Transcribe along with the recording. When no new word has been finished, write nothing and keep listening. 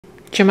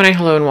Gemini,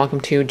 hello and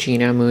welcome to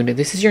Gena Moon.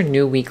 This is your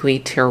new weekly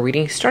tarot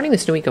reading starting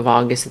this new week of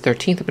August the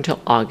 13th up until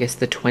August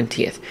the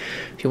 20th.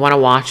 If you want to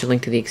watch a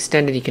link to the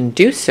extended, you can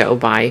do so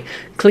by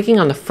clicking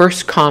on the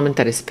first comment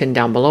that is pinned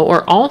down below,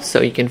 or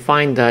also you can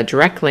find the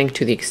direct link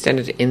to the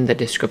extended in the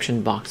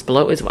description box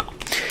below as well.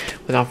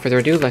 Without further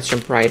ado, let's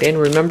jump right in.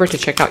 Remember to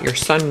check out your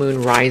Sun,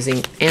 Moon,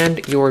 Rising,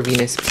 and your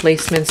Venus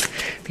placements,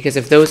 because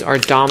if those are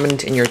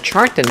dominant in your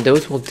chart, then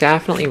those will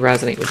definitely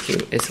resonate with you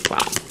as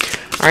well.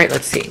 All right,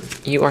 let's see.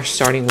 You are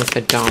starting with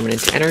the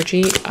dominant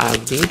energy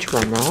of the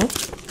drumroll.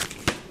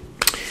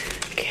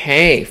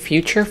 Okay,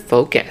 future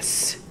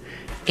focus.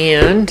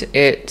 And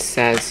it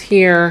says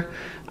here,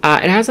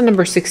 it has a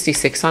number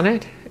 66 on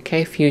it.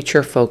 Okay,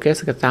 future focus,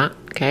 look at that.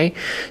 Okay,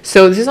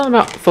 so this is all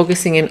about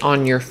focusing in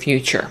on your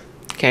future.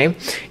 Okay,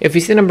 if you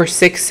see the number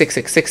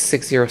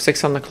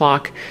 6666606 on the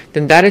clock,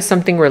 then that is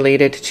something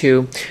related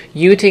to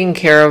you taking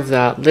care of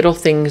the little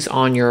things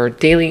on your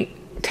daily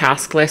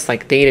task list,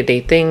 like day-to-day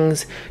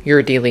things,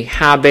 your daily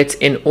habits,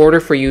 in order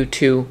for you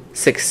to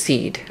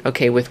succeed,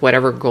 okay, with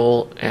whatever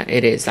goal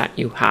it is that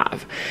you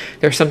have.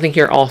 There's something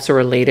here also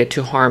related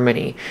to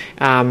harmony.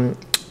 A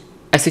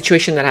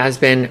situation that has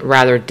been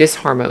rather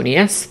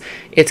disharmonious,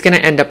 it's going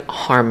to end up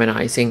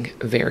harmonizing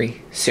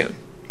very soon.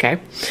 Okay,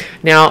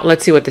 now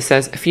let's see what this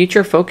says.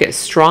 Future focus,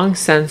 strong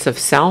sense of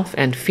self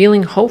and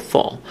feeling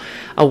hopeful,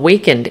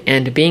 awakened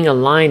and being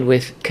aligned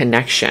with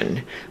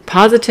connection,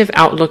 positive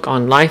outlook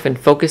on life and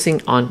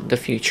focusing on the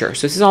future.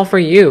 So this is all for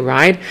you,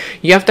 right?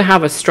 You have to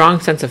have a strong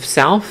sense of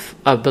self,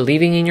 of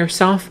believing in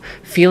yourself,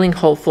 feeling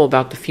hopeful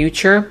about the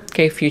future,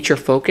 okay, future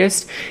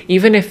focused.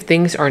 Even if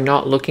things are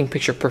not looking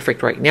picture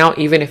perfect right now,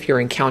 even if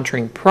you're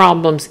encountering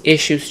problems,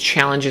 issues,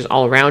 challenges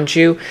all around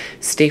you,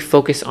 stay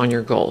focused on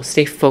your goals,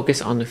 stay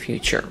focused on the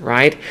future,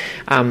 right?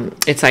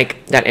 It's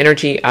like that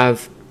energy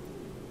of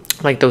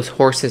like those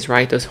horses,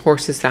 right? Those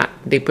horses that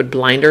they put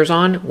blinders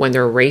on when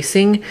they're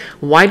racing.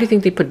 Why do you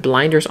think they put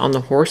blinders on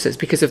the horses?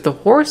 Because if the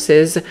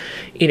horses,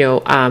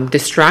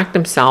 distract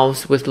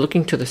themselves with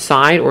looking to the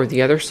side or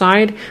the other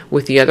side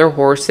with the other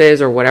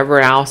horses or whatever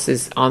else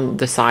is on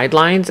the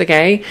sidelines,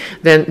 okay,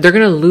 then they're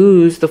going to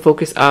lose the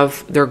focus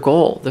of their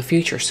goal, the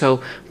future.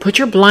 So put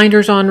your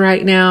blinders on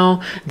right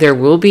now. There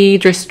will be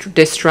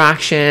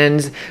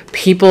distractions,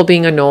 people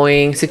being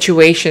annoying,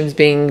 situations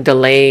being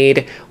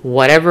delayed,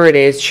 whatever it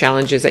is,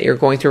 challenges that you're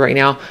going through right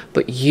now,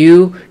 but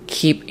you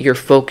keep your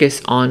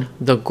focus on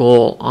the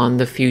goal, on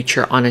the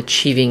future, on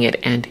achieving it,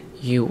 and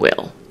you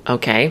will.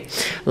 Okay,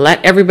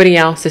 let everybody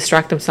else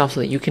distract themselves so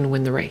that you can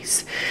win the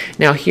race.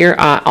 Now here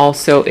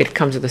also it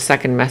comes with the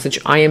second message.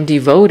 I am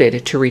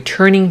devoted to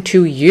returning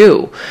to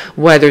you,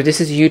 whether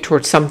this is you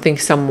towards something,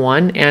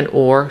 someone, and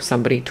or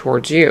somebody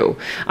towards you.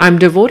 I'm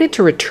devoted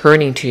to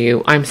returning to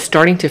you. I'm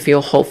starting to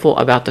feel hopeful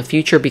about the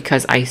future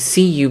because I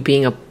see you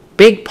being a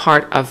big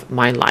part of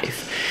my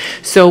life.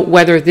 So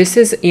whether this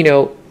is,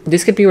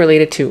 this could be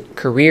related to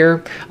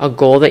career, a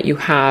goal that you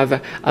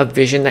have, a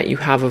vision that you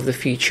have of the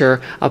future,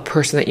 a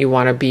person that you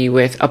want to be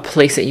with, a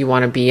place that you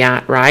want to be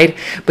at, right?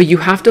 But you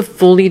have to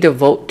fully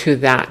devote to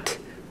that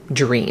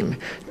dream,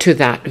 to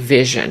that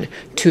vision,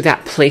 to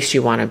that place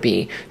you want to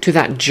be, to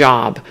that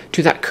job,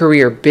 to that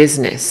career,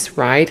 business,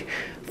 right?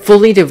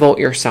 Fully devote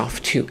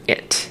yourself to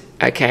it,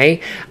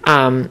 okay?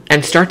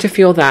 And start to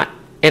feel that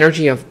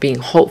energy of being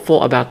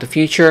hopeful about the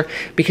future,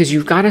 because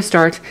you've got to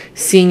start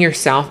seeing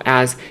yourself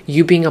as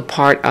you being a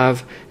part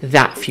of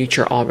that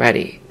future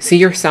already. See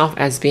yourself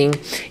as being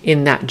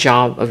in that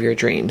job of your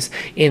dreams,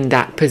 in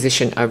that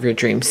position of your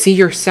dreams. See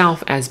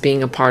yourself as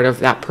being a part of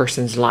that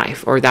person's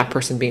life, or that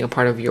person being a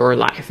part of your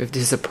life, if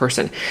this is a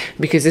person,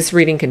 because this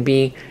reading can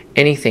be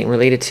anything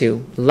related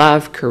to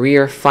love,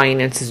 career,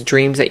 finances,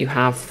 dreams that you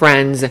have,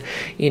 friends,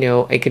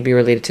 it could be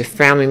related to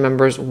family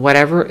members,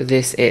 whatever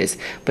this is,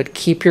 but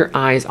keep your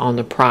eyes on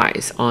the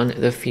prize, on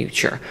the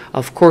future.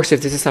 Of course,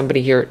 if this is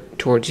somebody here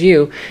towards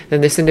you, then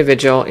this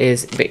individual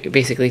is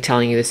basically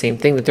telling you the same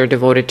thing, that they're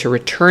devoted to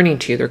returning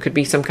to you. There could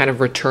be some kind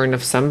of return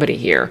of somebody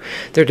here.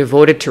 They're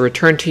devoted to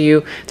return to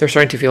you. They're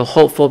starting to feel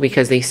hopeful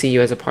because they see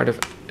you as a part of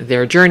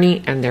their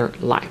journey and their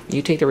life.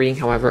 You take the reading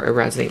however it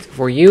resonates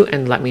for you,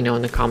 and let me know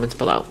in the comments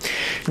below.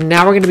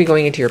 Now we're going to be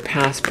going into your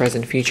past,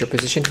 present, future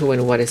position, who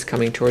and what is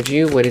coming towards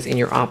you, what is in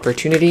your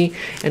opportunity,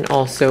 and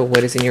also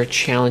what is in your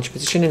challenge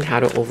position and how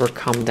to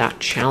overcome that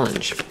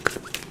challenge.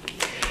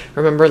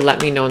 Remember,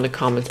 let me know in the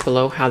comments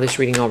below how this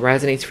reading all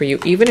resonates for you.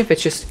 Even if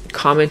it's just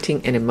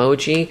commenting an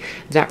emoji,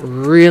 that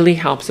really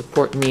helps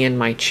support me and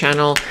my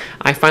channel.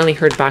 I finally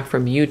heard back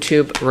from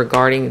YouTube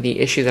regarding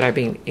the issue that I've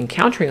been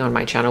encountering on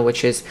my channel,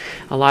 which is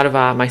a lot of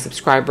my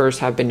subscribers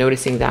have been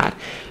noticing that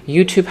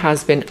YouTube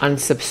has been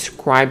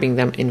unsubscribing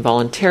them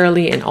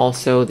involuntarily, and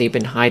also they've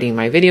been hiding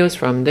my videos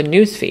from the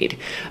newsfeed.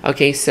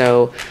 Okay,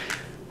 so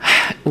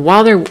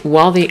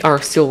while they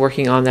are still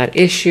working on that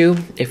issue,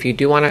 if you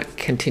do want to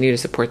continue to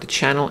support the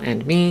channel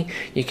and me,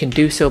 you can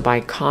do so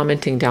by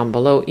commenting down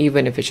below,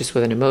 even if it's just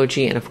with an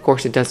emoji. And of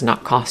course, it does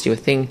not cost you a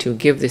thing to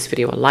give this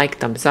video a like,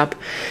 thumbs up.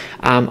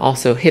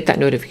 Also hit that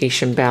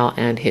notification bell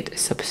and hit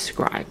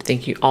subscribe.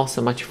 Thank you all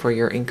so much for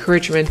your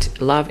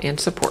encouragement, love, and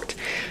support.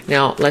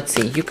 Now, let's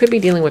see. You could be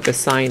dealing with the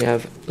sign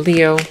of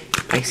Leo.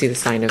 I see the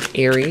sign of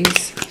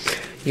Aries.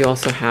 You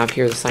also have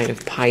here the sign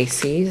of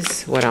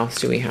Pisces. What else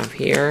do we have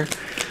here?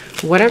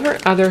 Whatever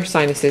other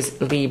sign this is,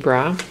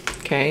 Libra.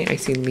 Okay, I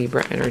see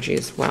Libra energy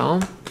as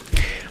well.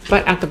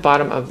 But at the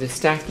bottom of this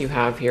deck, you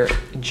have here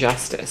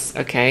justice,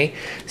 okay?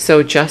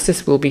 So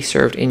justice will be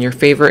served in your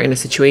favor in a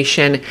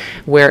situation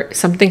where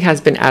something has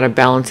been out of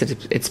balance.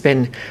 It's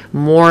been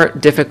more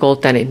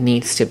difficult than it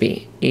needs to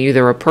be.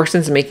 Either a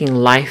person's making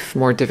life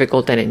more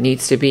difficult than it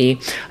needs to be.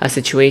 A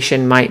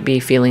situation might be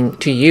feeling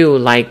to you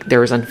like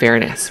there is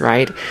unfairness,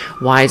 right?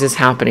 Why is this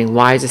happening?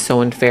 Why is this so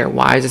unfair?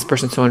 Why is this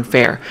person so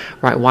unfair,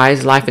 right? Why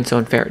is life so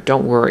unfair?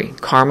 Don't worry.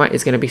 Karma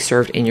is going to be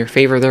served in your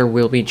favor. There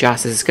will be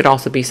justice. This could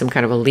also be some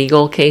kind of a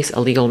legal case, a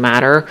legal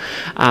matter,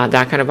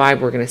 that kind of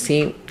vibe we're going to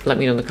see. Let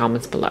me know in the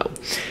comments below.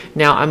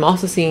 Now, I'm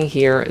also seeing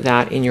here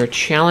that in your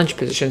challenge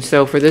position,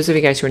 so for those of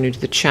you guys who are new to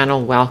the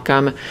channel,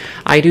 welcome.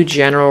 I do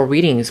general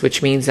readings,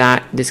 which means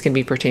that this can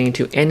be pertaining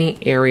to any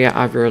area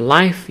of your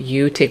life.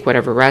 You take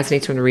whatever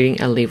resonates from the reading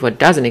and leave what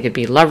doesn't. It could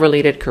be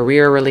love-related,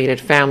 career-related,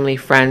 family,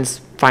 friends,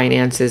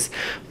 finances,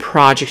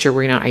 projects you're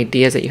working on,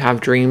 ideas that you have,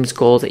 dreams,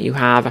 goals that you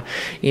have,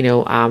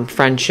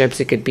 friendships.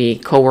 It could be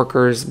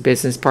coworkers,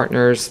 business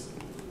partners,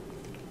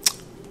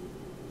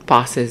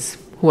 bosses,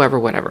 whoever,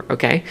 whatever,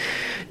 okay?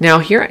 Now,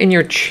 here in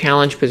your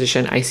challenge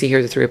position, I see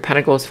here the Three of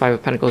Pentacles, Five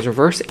of Pentacles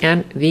reverse,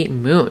 and the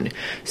Moon.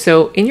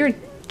 So in your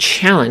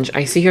challenge,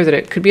 I see here that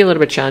it could be a little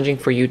bit challenging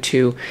for you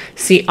to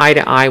see eye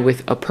to eye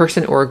with a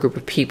person or a group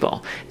of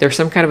people. There's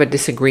some kind of a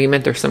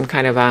disagreement. There's some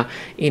kind of a,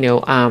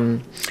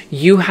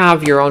 you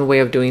have your own way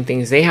of doing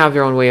things. They have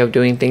their own way of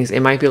doing things.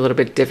 It might be a little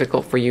bit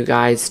difficult for you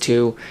guys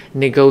to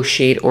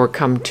negotiate or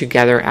come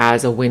together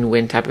as a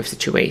win-win type of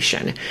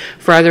situation.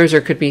 For others, there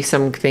could be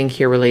something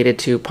here related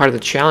to part of the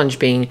challenge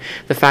being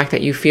the fact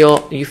that you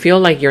feel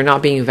like you're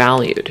not being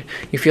valued.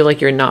 You feel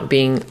like you're not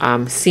being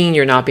seen.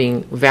 You're not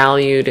being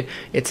valued.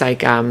 It's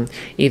like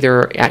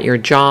either at your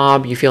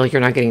job, you feel like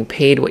you're not getting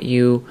paid what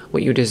you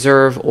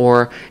deserve,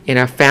 or in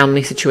a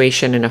family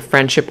situation, in a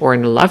friendship, or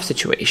in a love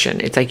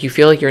situation. It's like you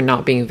feel like you're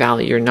not being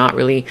valued. You're not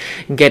really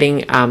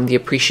getting the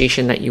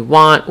appreciation that you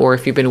want, or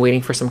if you've been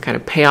waiting for some kind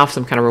of payoff,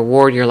 some kind of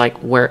reward, you're like,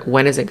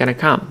 when is it going to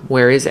come?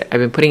 Where is it? I've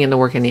been putting in the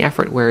work and the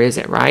effort. Where is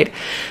it, right?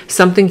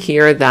 Something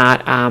here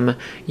that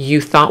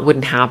you thought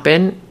wouldn't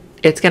happen,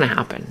 it's going to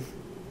happen.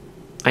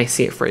 I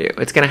see it for you.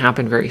 It's going to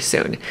happen very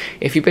soon.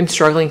 If you've been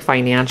struggling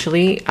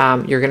financially,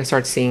 you're going to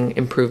start seeing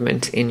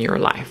improvement in your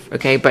life.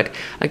 Okay. But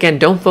again,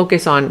 don't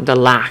focus on the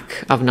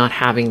lack of not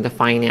having the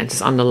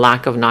finances, on the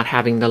lack of not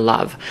having the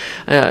love,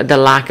 the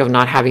lack of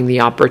not having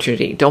the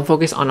opportunity. Don't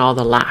focus on all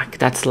the lack.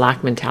 That's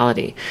lack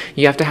mentality.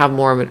 You have to have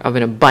more of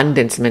an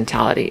abundance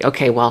mentality.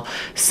 Okay. Well,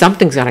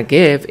 something's going to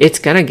give. It's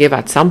going to give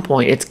at some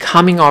point. It's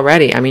coming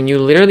already. I mean, you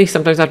literally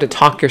sometimes have to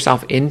talk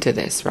yourself into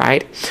this,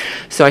 right?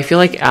 So I feel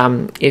like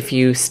if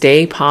you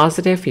stay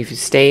positive, if you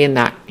stay in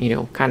that,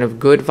 kind of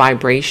good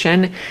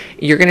vibration,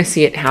 you're going to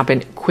see it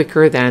happen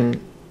quicker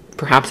than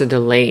perhaps the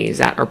delays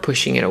that are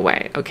pushing it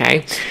away.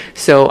 Okay.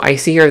 So I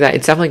see here that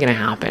it's definitely going to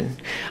happen.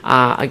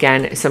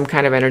 Again, some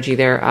kind of energy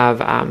there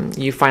of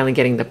you finally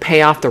getting the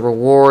payoff, the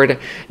reward.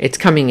 It's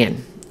coming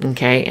in.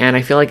 Okay, and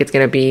I feel like it's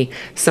going to be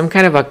some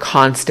kind of a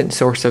constant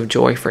source of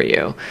joy for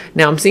you.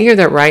 Now, I'm seeing here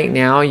that right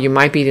now you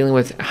might be dealing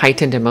with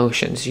heightened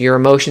emotions. Your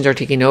emotions are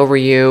taking over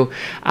you.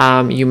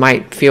 You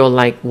might feel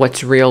like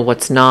what's real,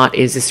 what's not.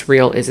 Is this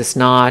real? Is this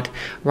not?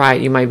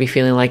 Right? You might be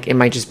feeling like,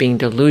 am I just being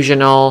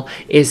delusional?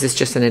 Is this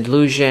just an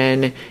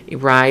illusion?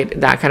 Right?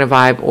 That kind of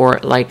vibe,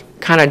 or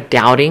like kind of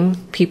doubting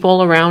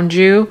people around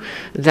you,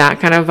 that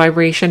kind of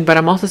vibration. But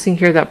I'm also seeing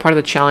here that part of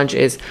the challenge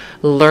is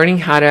learning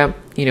how to,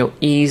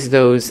 ease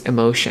those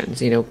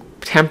emotions,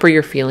 temper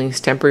your feelings,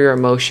 temper your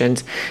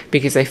emotions,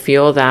 because I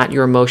feel that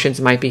your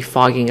emotions might be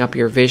fogging up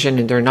your vision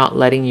and they're not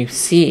letting you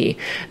see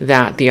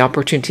that the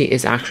opportunity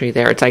is actually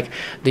there. It's like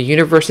the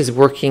universe is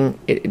working,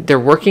 they're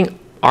working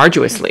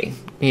arduously,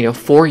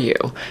 for you,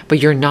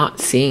 but you're not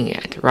seeing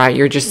it, right?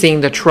 You're just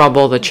seeing the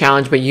trouble, the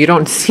challenge, but you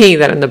don't see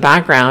that in the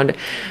background,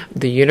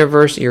 the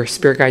universe, your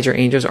spirit guides, your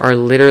angels are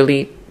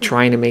literally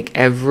trying to make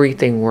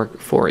everything work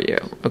for you.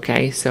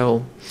 Okay.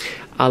 So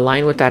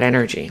align with that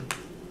energy.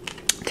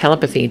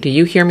 Telepathy. Do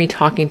you hear me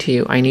talking to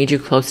you? I need you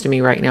close to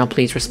me right now.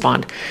 Please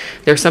respond.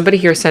 There's somebody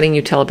here sending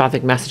you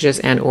telepathic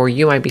messages, or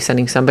you might be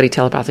sending somebody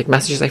telepathic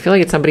messages. I feel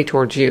like it's somebody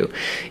towards you.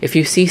 If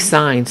you see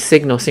signs,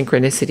 signals,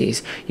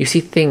 synchronicities, you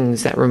see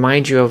things that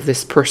remind you of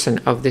this person,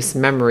 of this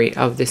memory,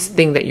 of this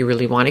thing that you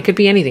really want. It could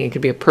be anything. It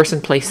could be a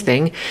person, place,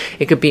 thing.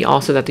 It could be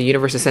also that the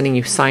universe is sending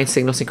you signs,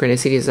 signals,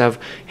 synchronicities of,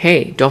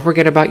 hey, don't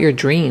forget about your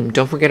dream.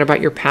 Don't forget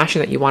about your passion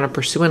that you want to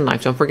pursue in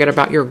life. Don't forget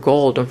about your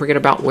goal. Don't forget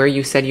about where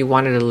you said you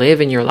wanted to live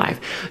in your life.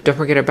 Don't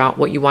forget about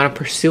what you want to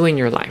pursue in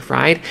your life,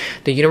 right?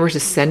 The universe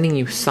is sending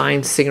you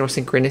signs, signals,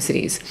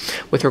 synchronicities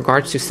with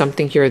regards to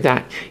something here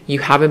that you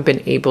haven't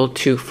been able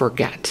to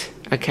forget.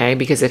 Okay,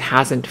 because it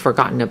hasn't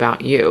forgotten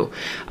about you.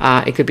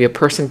 It could be a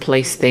person,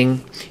 place,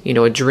 thing, you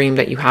know, a dream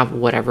that you have,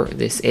 whatever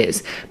this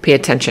is. Pay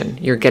attention.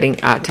 You're getting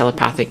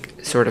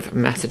telepathic sort of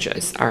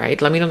messages. All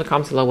right, let me know in the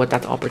comments below what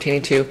that's all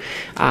pertaining to,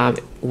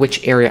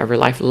 which area of your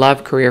life,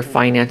 love, career,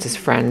 finances,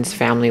 friends,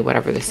 family,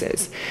 whatever this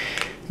is.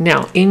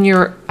 Now, in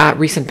your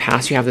recent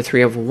past, you have the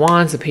Three of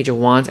Wands, the Page of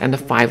Wands, and the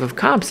Five of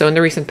Cups. So in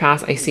the recent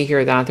past, I see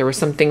here that there was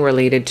something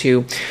related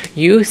to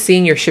you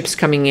seeing your ships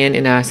coming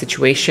in a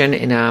situation,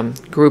 in a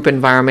group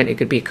environment. It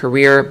could be a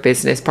career,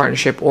 business,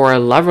 partnership, or a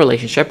love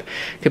relationship.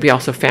 It could be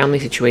also a family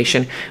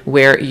situation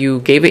where you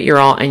gave it your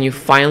all and you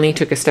finally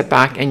took a step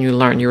back and you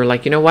learned. You were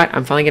like, you know what?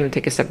 I'm finally going to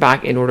take a step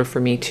back in order for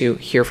me to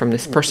hear from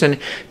this person,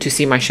 to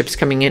see my ships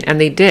coming in.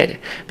 And they did,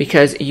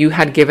 because you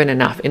had given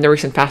enough. In the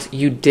recent past,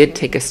 you did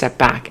take a step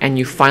back and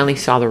you finally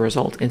saw the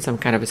result in some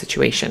kind of a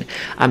situation.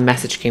 A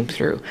message came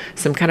through.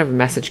 Some kind of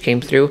message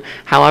came through.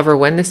 However,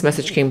 when this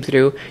message came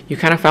through, you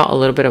kind of felt a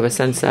little bit of a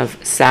sense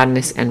of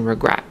sadness and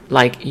regret.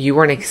 Like you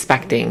weren't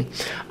expecting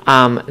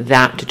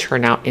that to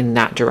turn out in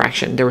that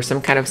direction. There was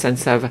some kind of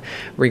sense of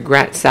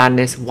regret,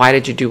 sadness. Why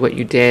did you do what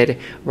you did,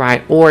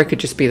 right? Or it could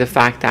just be the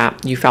fact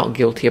that you felt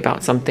guilty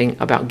about something,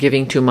 about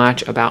giving too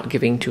much, about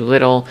giving too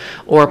little,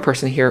 or a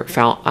person here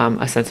felt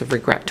a sense of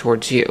regret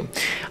towards you.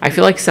 I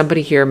feel like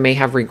somebody here may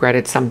have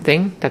regretted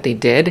something that they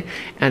did,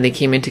 and they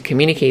came in to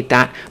communicate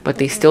that, but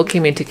they still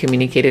came in to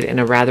communicate it in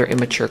a rather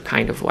immature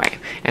kind of way.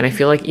 And I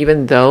feel like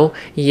even though,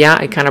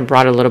 yeah, it kind of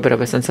brought a little bit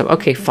of a sense of,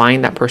 okay,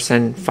 fine, that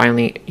person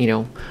finally, you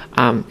know,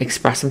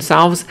 express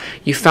themselves,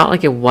 you felt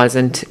like it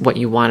wasn't what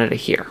you wanted to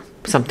hear.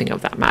 Something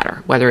of that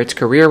matter, whether it's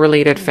career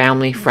related,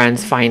 family,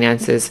 friends,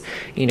 finances,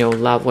 you know,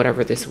 love,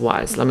 whatever this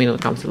was. Let me know in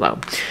the comments below.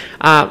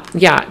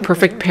 Yeah,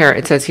 perfect pair.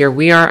 It says here,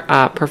 we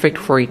are perfect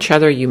for each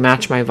other. You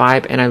match my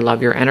vibe and I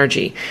love your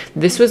energy.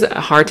 This was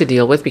hard to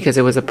deal with because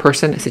it was a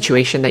person, a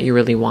situation that you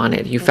really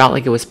wanted. You felt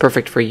like it was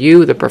perfect for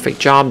you, the perfect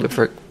job, the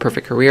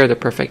perfect career, the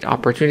perfect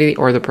opportunity,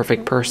 or the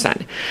perfect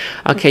person.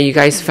 Okay, you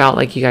guys felt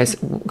like you guys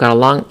got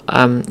along,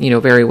 you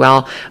know, very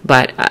well.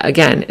 But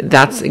again,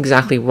 that's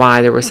exactly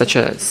why there was such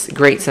a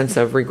great sense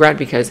of regret,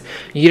 because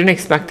you didn't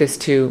expect this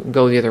to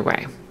go the other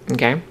way.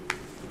 Okay,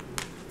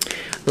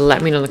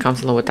 let me know in the comments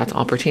below what that's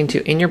all pertaining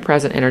to. In your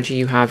present energy,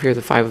 you have here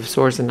the Five of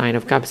Swords, the Nine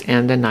of Cups,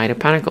 and the Knight of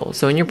Pentacles.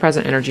 So in your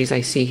present energies, I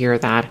see here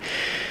that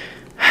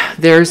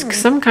there's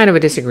some kind of a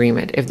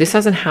disagreement. If this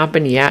hasn't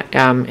happened yet,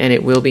 and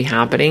it will be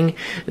happening,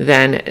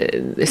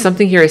 then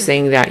something here is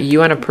saying that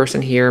you and a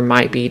person here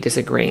might be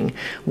disagreeing.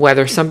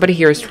 Whether somebody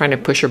here is trying to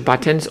push your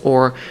buttons,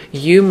 or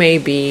you may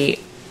be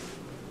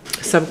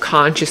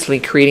subconsciously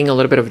creating a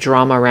little bit of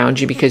drama around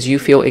you because you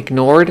feel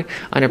ignored,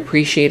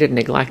 unappreciated,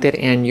 neglected,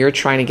 and you're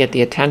trying to get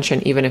the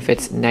attention, even if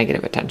it's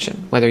negative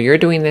attention. Whether you're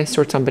doing this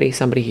towards somebody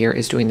here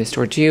is doing this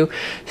towards you,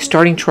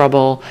 starting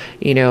trouble,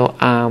 you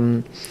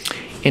know,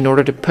 in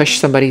order to push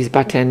somebody's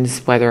buttons,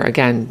 whether,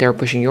 again, they're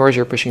pushing yours,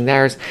 you're pushing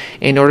theirs,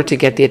 in order to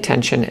get the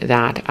attention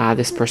that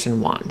this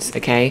person wants,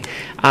 okay?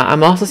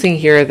 I'm also seeing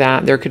here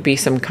that there could be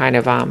some kind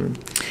of,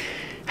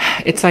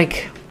 it's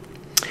like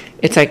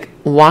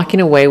walking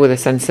away with a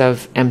sense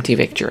of empty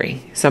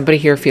victory. Somebody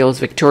here feels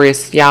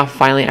victorious. Yeah,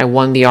 finally, I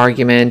won the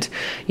argument.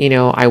 You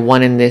know, I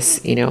won in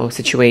this, you know,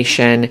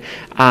 situation.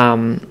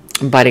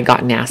 But it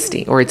got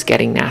nasty, or it's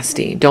getting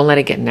nasty. Don't let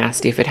it get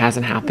nasty if it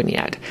hasn't happened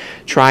yet.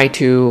 Try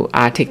to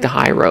take the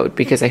high road,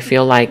 because I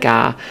feel like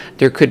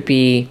there could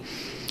be,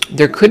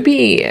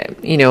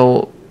 you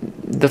know,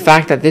 the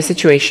fact that this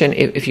situation,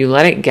 if you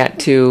let it get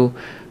too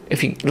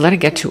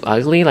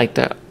ugly, like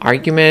the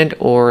argument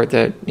or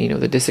the, you know,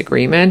 the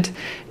disagreement,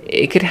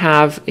 it could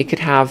have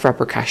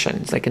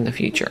repercussions like in the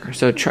future.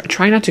 So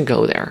try not to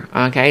go there.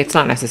 Okay, it's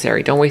not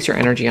necessary. Don't waste your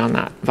energy on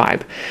that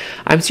vibe.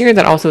 I'm seeing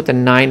that also with the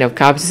Nine of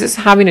Cups. This is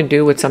having to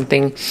do with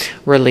something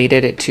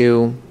related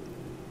to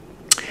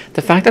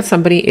the fact that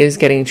somebody is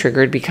getting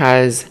triggered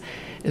because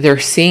they're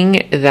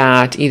seeing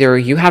that either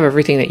you have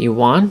everything that you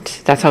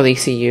want, that's how they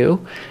see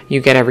you. You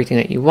get everything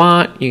that you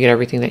want, you get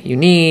everything that you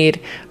need,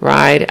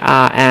 right?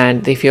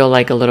 And they feel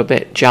like a little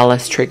bit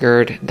jealous,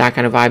 triggered, that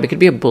kind of vibe. It could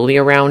be a bully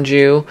around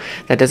you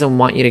that doesn't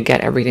want you to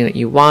get everything that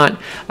you want.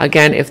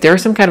 Again, if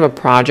there's some kind of a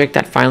project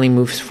that finally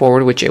moves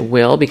forward, which it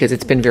will, because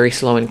it's been very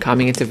slow in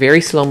coming, it's a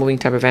very slow moving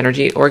type of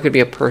energy, or it could be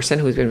a person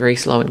who's been very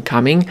slow in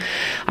coming.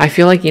 I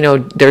feel like, you know,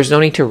 there's no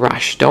need to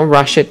rush. Don't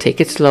rush it. Take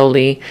it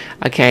slowly.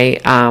 Okay.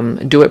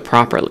 Do it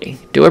properly.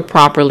 Do it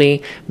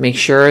properly. Make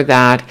sure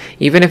that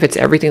even if it's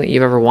everything that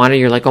you've ever wanted,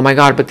 you're like, oh my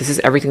God, but this is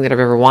everything that I've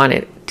ever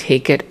wanted.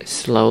 Take it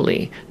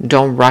slowly.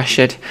 Don't rush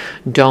it.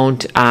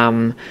 Don't,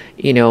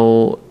 you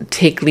know,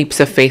 take leaps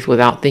of faith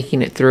without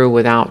thinking it through,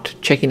 without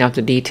checking out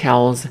the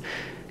details.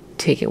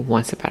 Take it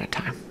one step at a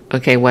time.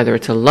 Okay. Whether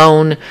it's a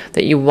loan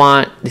that you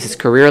want, this is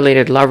career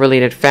related, love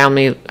related,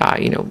 family,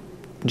 you know,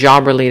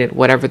 job related,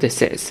 whatever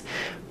this is,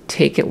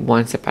 take it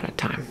one step at a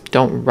time.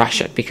 Don't rush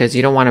it, because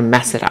you don't want to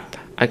mess it up.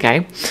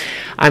 Okay.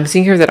 I'm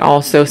seeing here that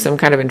also some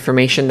kind of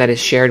information that is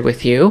shared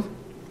with you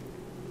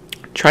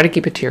try to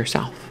keep it to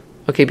yourself.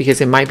 Okay, because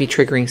it might be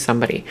triggering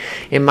somebody.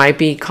 It might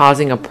be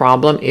causing a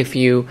problem if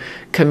you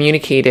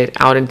communicate it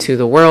out into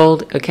the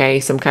world, okay?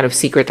 Some kind of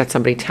secret that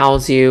somebody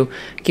tells you,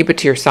 keep it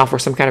to yourself, or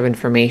some kind of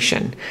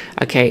information,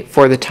 okay,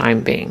 for the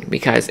time being,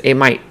 because it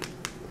might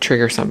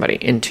trigger somebody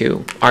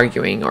into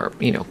arguing or,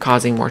 you know,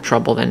 causing more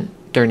trouble than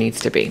there needs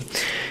to be.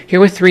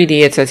 Here with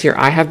 3D, it says here,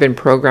 I have been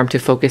programmed to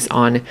focus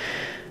on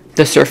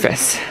the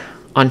surface,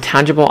 on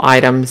tangible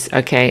items,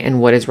 okay,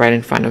 and what is right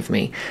in front of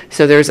me.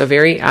 So there's a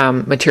very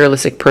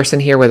materialistic person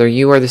here, whether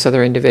you or this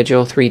other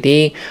individual,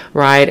 3D,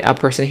 right? A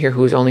person here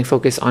who's only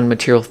focused on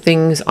material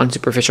things, on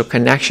superficial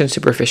connections,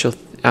 superficial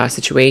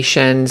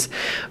situations,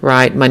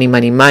 right? Money,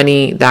 money,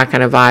 money, that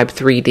kind of vibe.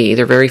 3D.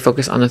 They're very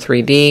focused on the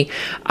 3D.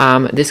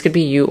 This could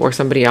be you or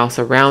somebody else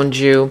around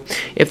you.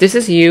 If this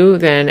is you,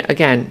 then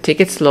again, take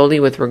it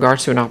slowly with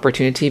regards to an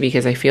opportunity,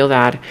 because I feel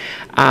that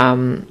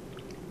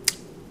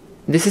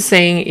this is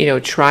saying, you know,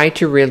 try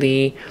to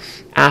really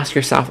ask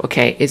yourself,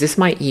 okay, is this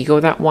my ego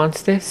that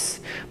wants this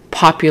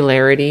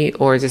popularity,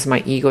 or is this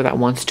my ego that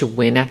wants to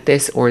win at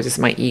this, or is this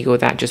my ego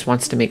that just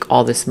wants to make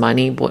all this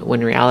money, but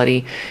when in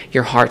reality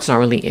your heart's not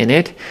really in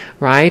it,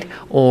 right?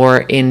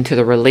 Or into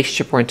the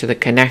relationship, or into the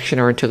connection,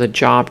 or into the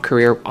job,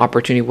 career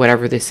opportunity,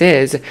 whatever this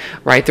is,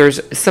 right? There's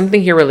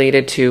something here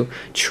related to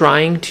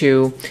trying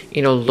to,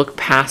 you know, look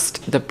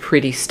past the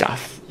pretty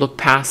stuff, look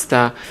past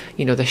the,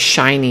 you know, the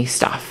shiny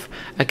stuff,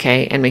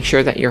 okay, and make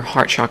sure that your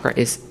heart chakra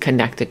is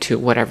connected to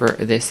whatever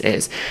this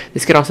is.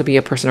 This could also be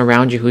a person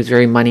around you who's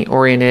very money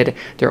oriented.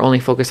 They're only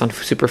focused on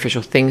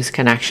superficial things,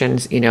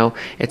 connections. You know,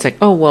 it's like,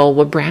 oh, well,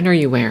 what brand are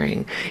you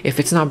wearing?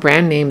 If it's not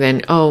brand name,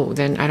 then, oh,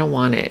 then I don't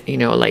want it. You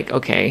know, like,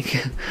 okay,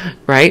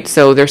 right?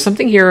 So there's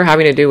something here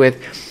having to do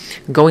with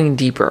going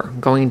deeper,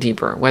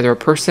 whether a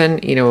person,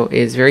 you know,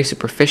 is very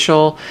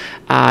superficial.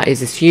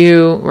 Is this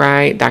you,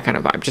 right? That kind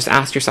of vibe. Just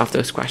ask yourself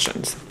those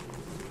questions.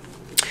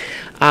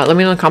 Let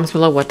me know in the comments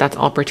below what that's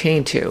all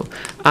pertaining to.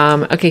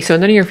 Okay, so in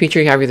the near future,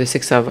 you have the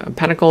 6 of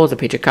Pentacles, the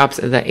Page of Cups,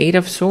 the 8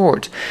 of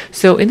Swords.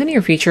 So in the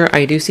near future,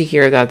 I do see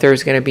here that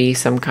there's going to be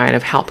some kind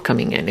of help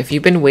coming in. If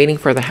you've been waiting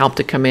for the help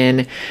to come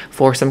in,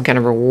 for some kind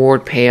of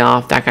reward,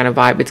 payoff, that kind of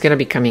vibe, it's going to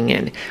be coming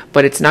in.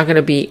 But it's not going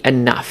to be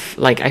enough.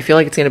 Like, I feel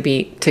like it's going to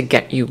be to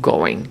get you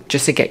going,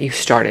 just to get you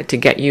started, to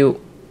get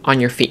you on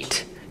your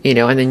feet. You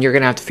know, and then you're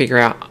going to have to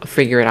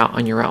figure it out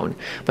on your own.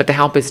 But the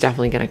help is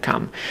definitely going to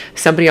come.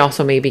 Somebody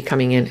also may be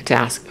coming in to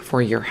ask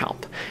for your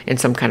help in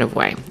some kind of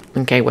way.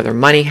 Okay, whether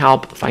money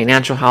help,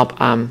 financial help,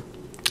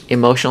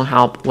 emotional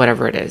help,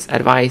 whatever it is,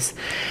 advice.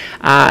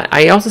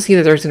 I also see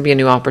that there's going to be a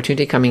new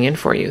opportunity coming in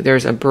for you.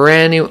 There's a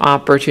brand new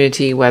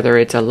opportunity, whether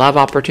it's a love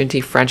opportunity,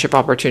 friendship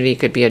opportunity, it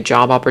could be a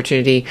job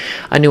opportunity,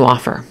 a new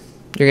offer.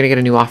 You're going to get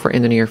a new offer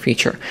in the near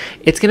future.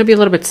 It's going to be a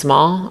little bit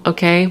small,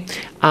 okay?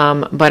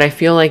 But I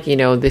feel like, you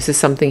know, this is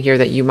something here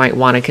that you might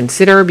want to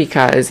consider,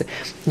 because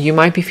you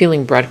might be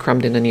feeling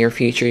breadcrumbed in the near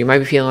future. You might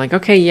be feeling like,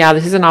 okay, yeah,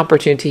 this is an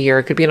opportunity here.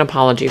 It could be an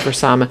apology for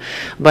some,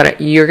 but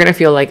you're going to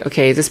feel like,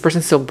 okay, is this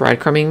person still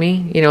breadcrumbing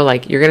me? You know,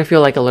 like you're going to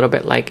feel like a little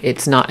bit like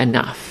it's not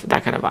enough,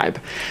 that kind of vibe.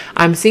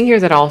 I'm seeing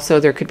here that also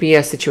there could be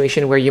a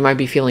situation where you might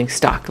be feeling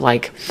stuck,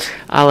 like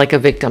a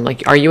victim.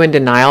 Like, are you in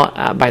denial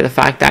by the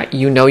fact that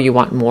you know you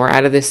want more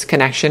out of this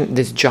connection,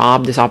 this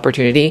job, this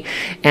opportunity,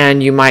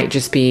 and you might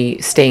just be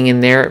staying in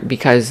there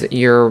because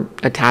you're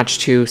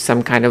attached to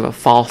some kind of a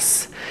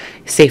false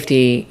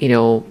safety, you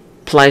know,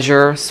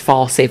 pleasure,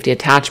 false safety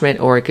attachment,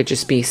 or it could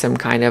just be some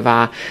kind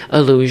of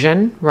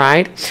illusion,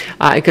 right?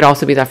 It could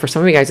also be that for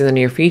some of you guys in the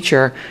near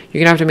future,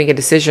 you're gonna have to make a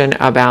decision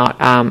about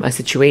a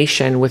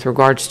situation with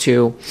regards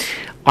to,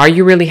 are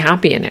you really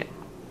happy in it?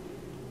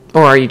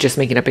 Or are you just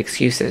making up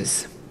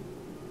excuses?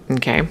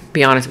 Okay,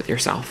 be honest with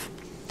yourself.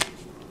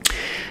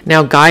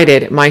 Now,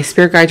 guided, my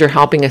spirit guides are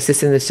helping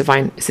assist in this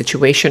divine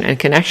situation and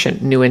connection,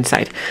 new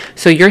insight.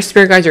 So your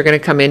spirit guides are going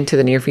to come into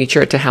the near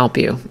future to help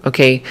you,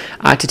 okay,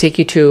 to take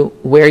you to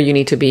where you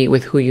need to be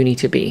with who you need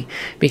to be,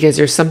 because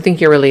there's something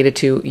here related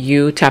to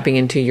you tapping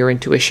into your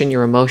intuition,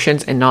 your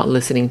emotions, and not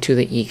listening to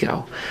the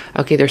ego.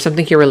 Okay, there's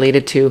something here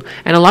related to,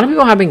 and a lot of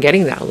people have been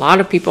getting that. A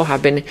lot of people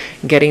have been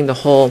getting the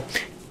whole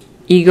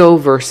ego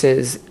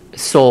versus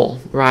soul,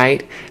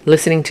 right?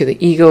 Listening to the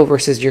ego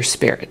versus your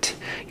spirit.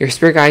 Your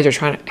spirit guides are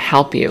trying to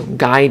help you,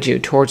 guide you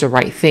towards the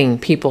right thing,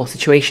 people,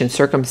 situations,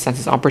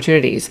 circumstances,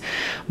 opportunities.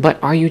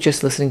 But are you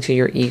just listening to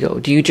your ego?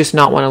 Do you just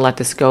not want to let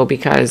this go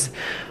because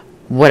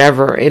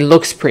whatever, it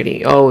looks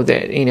pretty? Oh,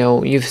 that, you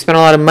know, you've spent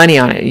a lot of money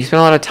on it. You spent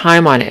a lot of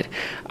time on it.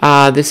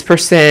 This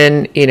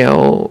person, you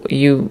know,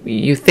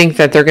 you think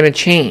that they're going to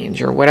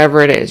change, or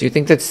whatever it is. You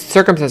think that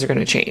circumstances are going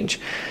to change.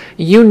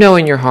 You know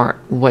in your heart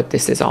what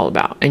this is all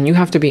about, and you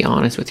have to be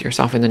honest with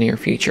yourself in the near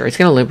future. It's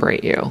going to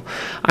liberate you.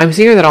 I'm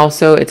seeing that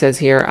also it says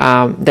here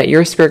that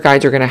your spirit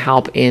guides are going to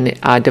help in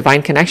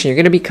divine connection. You're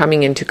going to be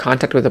coming into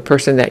contact with a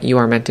person that you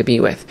are meant to be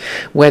with,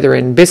 whether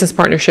in business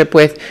partnership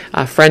with,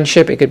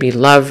 friendship, it could be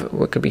love,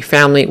 it could be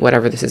family,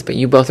 whatever this is, but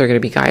you both are going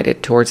to be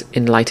guided towards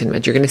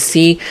enlightenment. You're going to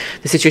see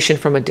the situation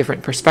from a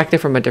different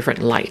perspective, from a different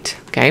light,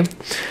 okay?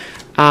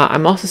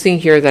 I'm also seeing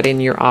here that in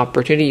your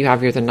opportunity, you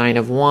have here the Nine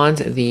of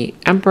Wands, the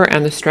Emperor,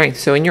 and the Strength.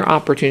 So in your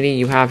opportunity,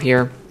 you have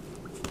here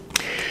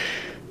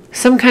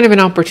some kind of an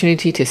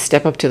opportunity to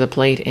step up to the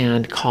plate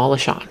and call the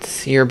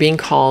shots. You're being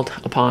called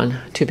upon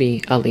to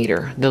be a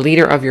leader, the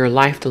leader of your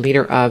life, the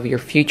leader of your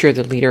future,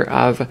 the leader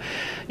of,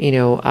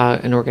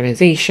 an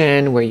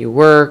organization where you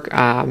work,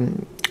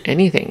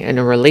 anything in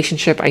a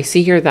relationship. I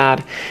see here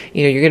that,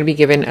 you're going to be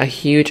given a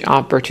huge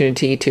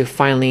opportunity to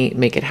finally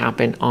make it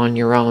happen on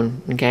your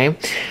own. Okay.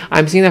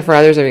 I'm seeing that for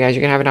others of you guys,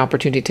 you're going to have an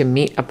opportunity to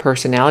meet a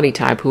personality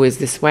type who is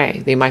this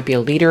way. They might be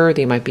a leader.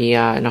 They might be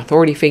an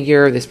authority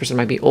figure. This person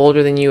might be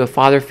older than you, a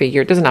father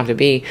figure. It doesn't have to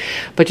be,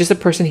 but just a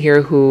person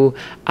here who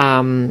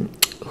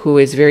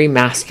is very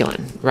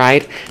masculine,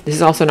 right? This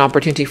is also an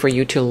opportunity for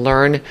you to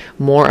learn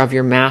more of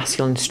your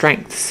masculine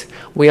strengths.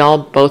 We all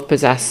both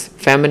possess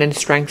feminine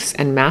strengths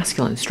and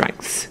masculine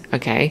strengths,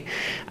 okay?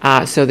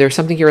 So there's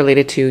something here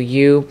related to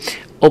you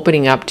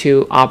opening up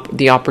to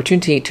the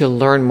opportunity to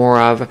learn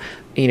more of,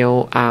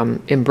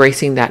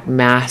 embracing that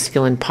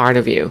masculine part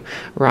of you,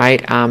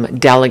 right?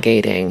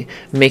 Delegating,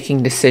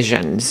 making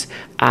decisions,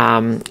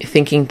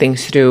 thinking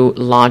things through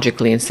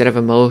logically instead of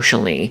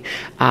emotionally,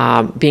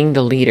 being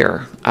the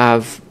leader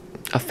of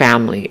a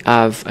family,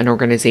 of an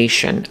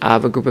organization,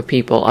 of a group of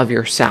people, of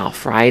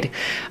yourself, right?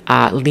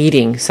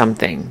 Leading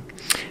something.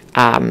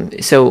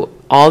 So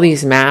all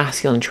these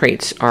masculine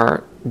traits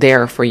are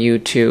there for you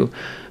to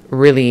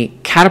really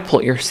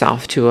catapult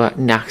yourself to a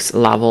next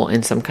level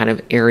in some kind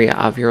of area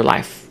of your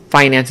life.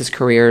 Finances,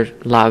 career,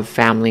 love,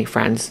 family,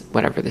 friends,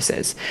 whatever this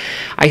is.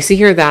 I see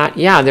here that,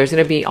 there's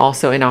going to be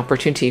also an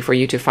opportunity for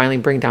you to finally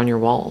bring down your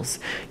walls.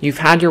 You've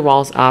had your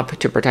walls up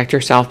to protect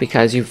yourself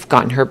because you've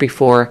gotten hurt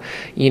before.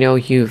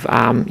 You've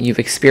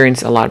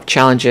experienced a lot of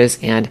challenges,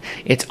 and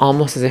it's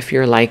almost as if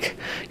you're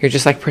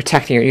just like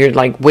protecting. You're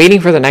like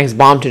waiting for the next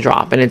bomb to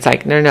drop, and it's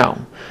like,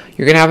 no.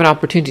 You're going to have an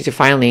opportunity to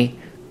finally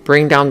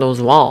bring down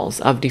those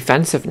walls of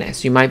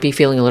defensiveness. You might be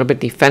feeling a little bit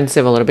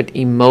defensive, a little bit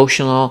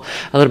emotional,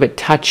 a little bit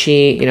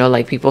touchy,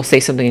 like people say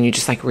something and you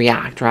just like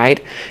react,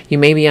 right? You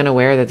may be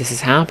unaware that this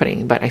is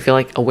happening, but I feel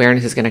like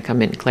awareness is going to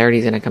come in. Clarity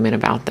is going to come in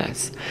about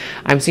this.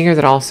 I'm seeing here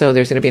that also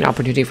there's going to be an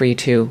opportunity for you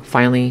to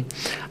finally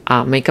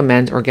make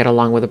amends or get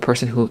along with a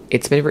person who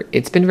it's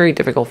been very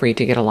difficult for you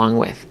to get along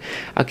with.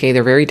 Okay,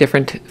 they're very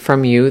different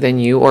from you than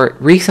you, or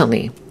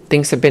recently.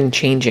 Things have been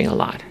changing a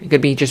lot. It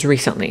could be just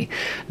recently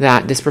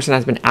that this person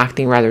has been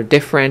acting rather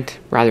different,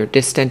 rather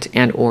distant,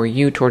 and or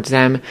you towards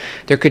them.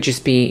 There could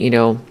just be,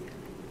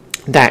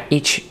 that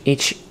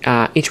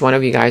each one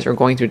of you guys are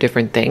going through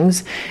different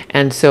things.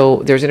 And so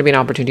there's going to be an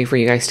opportunity for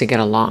you guys to get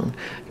along.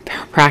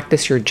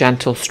 Practice your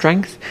gentle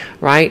strength,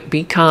 right?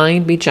 Be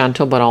kind, be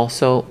gentle, but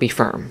also be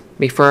firm.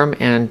 Be firm,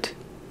 and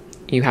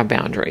you have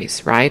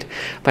boundaries, right?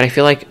 But I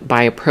feel like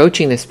by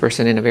approaching this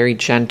person in a very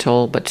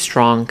gentle but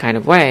strong kind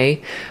of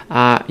way,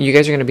 you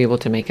guys are going to be able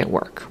to make it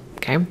work,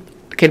 okay?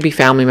 It could be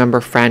family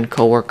member, friend,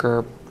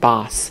 coworker,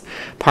 boss,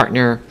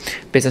 partner,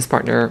 business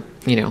partner,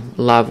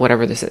 love,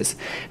 whatever this is.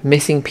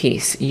 Missing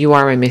piece. You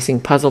are a missing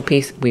puzzle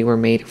piece. We were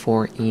made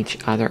for each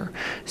other.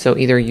 So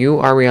either you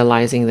are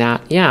realizing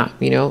that,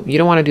 you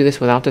don't want to do this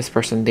without this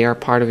person. They are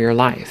part of your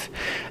life.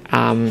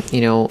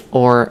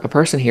 Or a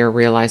person here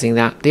realizing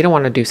that they don't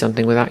want to do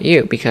something without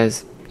you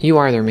because you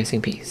are their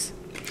missing piece.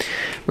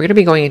 We're going to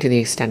be going into the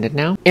extended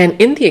now. And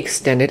in the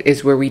extended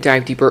is where we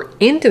dive deeper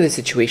into the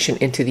situation,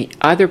 into the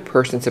other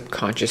person's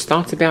subconscious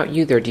thoughts about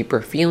you, their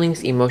deeper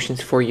feelings,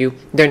 emotions for you,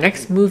 their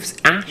next moves,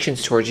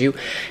 actions towards you,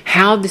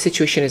 how the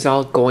situation is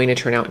all going to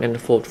turn out and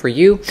unfold for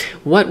you,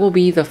 what will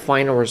be the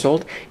final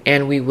result,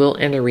 and we will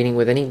end the reading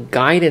with any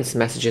guidance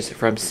messages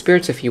from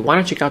spirits. If you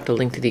want to check out the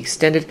link to the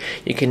extended,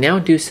 you can now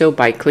do so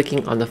by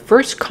clicking on the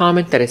first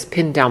comment that is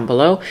pinned down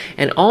below,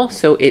 and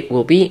also it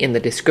will be in the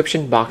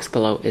description box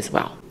below as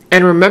well.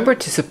 And remember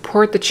to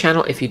support the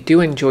channel. If you do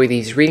enjoy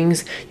these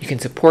readings, you can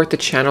support the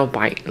channel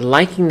by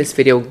liking this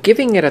video,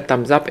 giving it a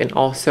thumbs up, and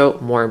also,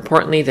 more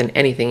importantly than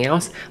anything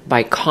else,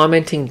 by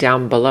commenting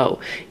down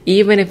below.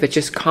 Even if it's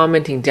just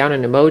commenting down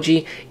an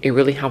emoji, it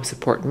really helps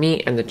support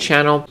me and the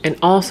channel. And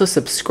also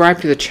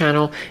subscribe to the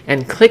channel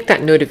and click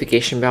that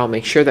notification bell.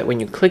 Make sure that when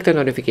you click the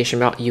notification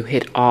bell, you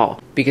hit all.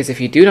 Because if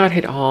you do not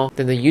hit all,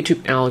 then the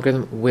YouTube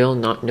algorithm will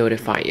not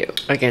notify you.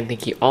 Again,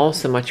 thank you all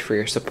so much for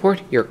your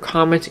support, your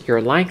comments,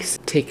 your likes.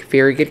 Take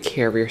very good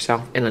care of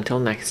yourself, and until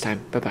next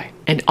time, bye-bye.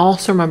 And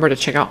also remember to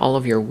check out all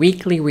of your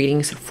weekly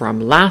readings from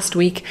last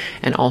week,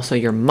 and also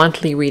your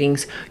monthly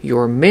readings,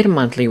 your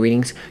mid-monthly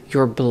readings,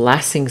 your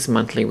blessings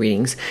monthly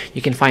readings.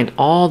 You can find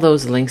all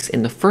those links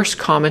in the first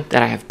comment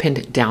that I have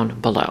pinned down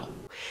below.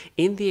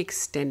 In the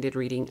extended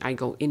reading, I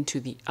go into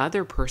the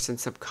other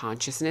person's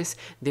subconsciousness,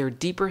 their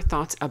deeper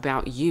thoughts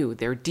about you,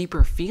 their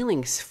deeper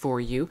feelings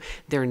for you,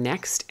 their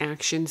next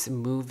actions,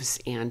 moves,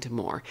 and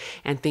more.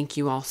 And thank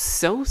you all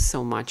so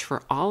much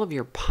for all of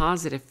your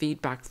positive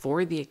feedback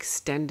for the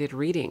extended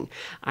reading.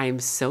 I am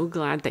so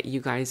glad that you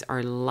guys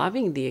are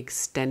loving the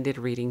extended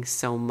reading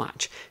so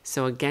much.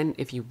 So again,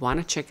 if you want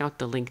to check out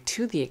the link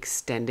to the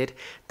extended,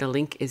 the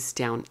link is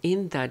down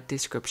in the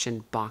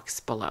description box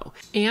below.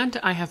 And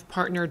I have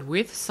partnered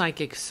with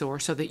psychic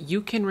source so that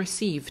you can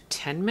receive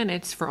 10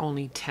 minutes for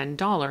only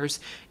 $10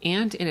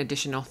 and an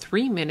additional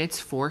 3 minutes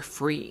for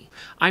free.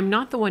 I'm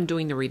not the one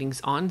doing the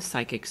readings on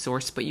Psychic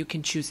Source, but you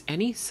can choose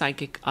any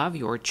psychic of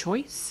your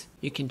choice.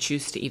 You can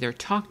choose to either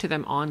talk to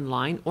them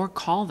online or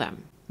call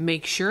them.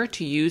 Make sure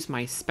to use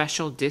my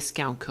special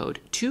discount code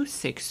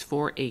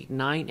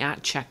 26489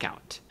 at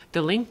checkout.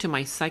 The link to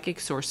my Psychic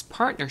Source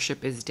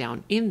partnership is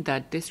down in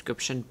the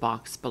description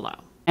box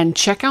below. And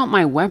check out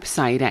my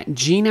website at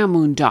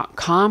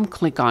genamoon.com.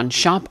 Click on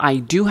shop. I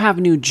do have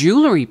new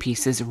jewelry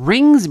pieces,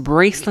 rings,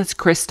 bracelets,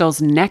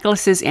 crystals,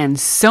 necklaces, and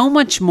so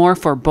much more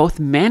for both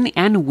men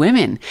and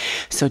women.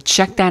 So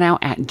check that out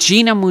at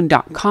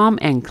genamoon.com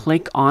and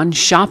click on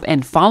shop,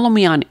 and follow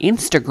me on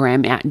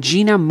Instagram at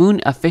Gena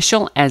Moon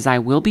Official, as I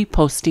will be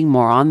posting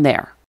more on there.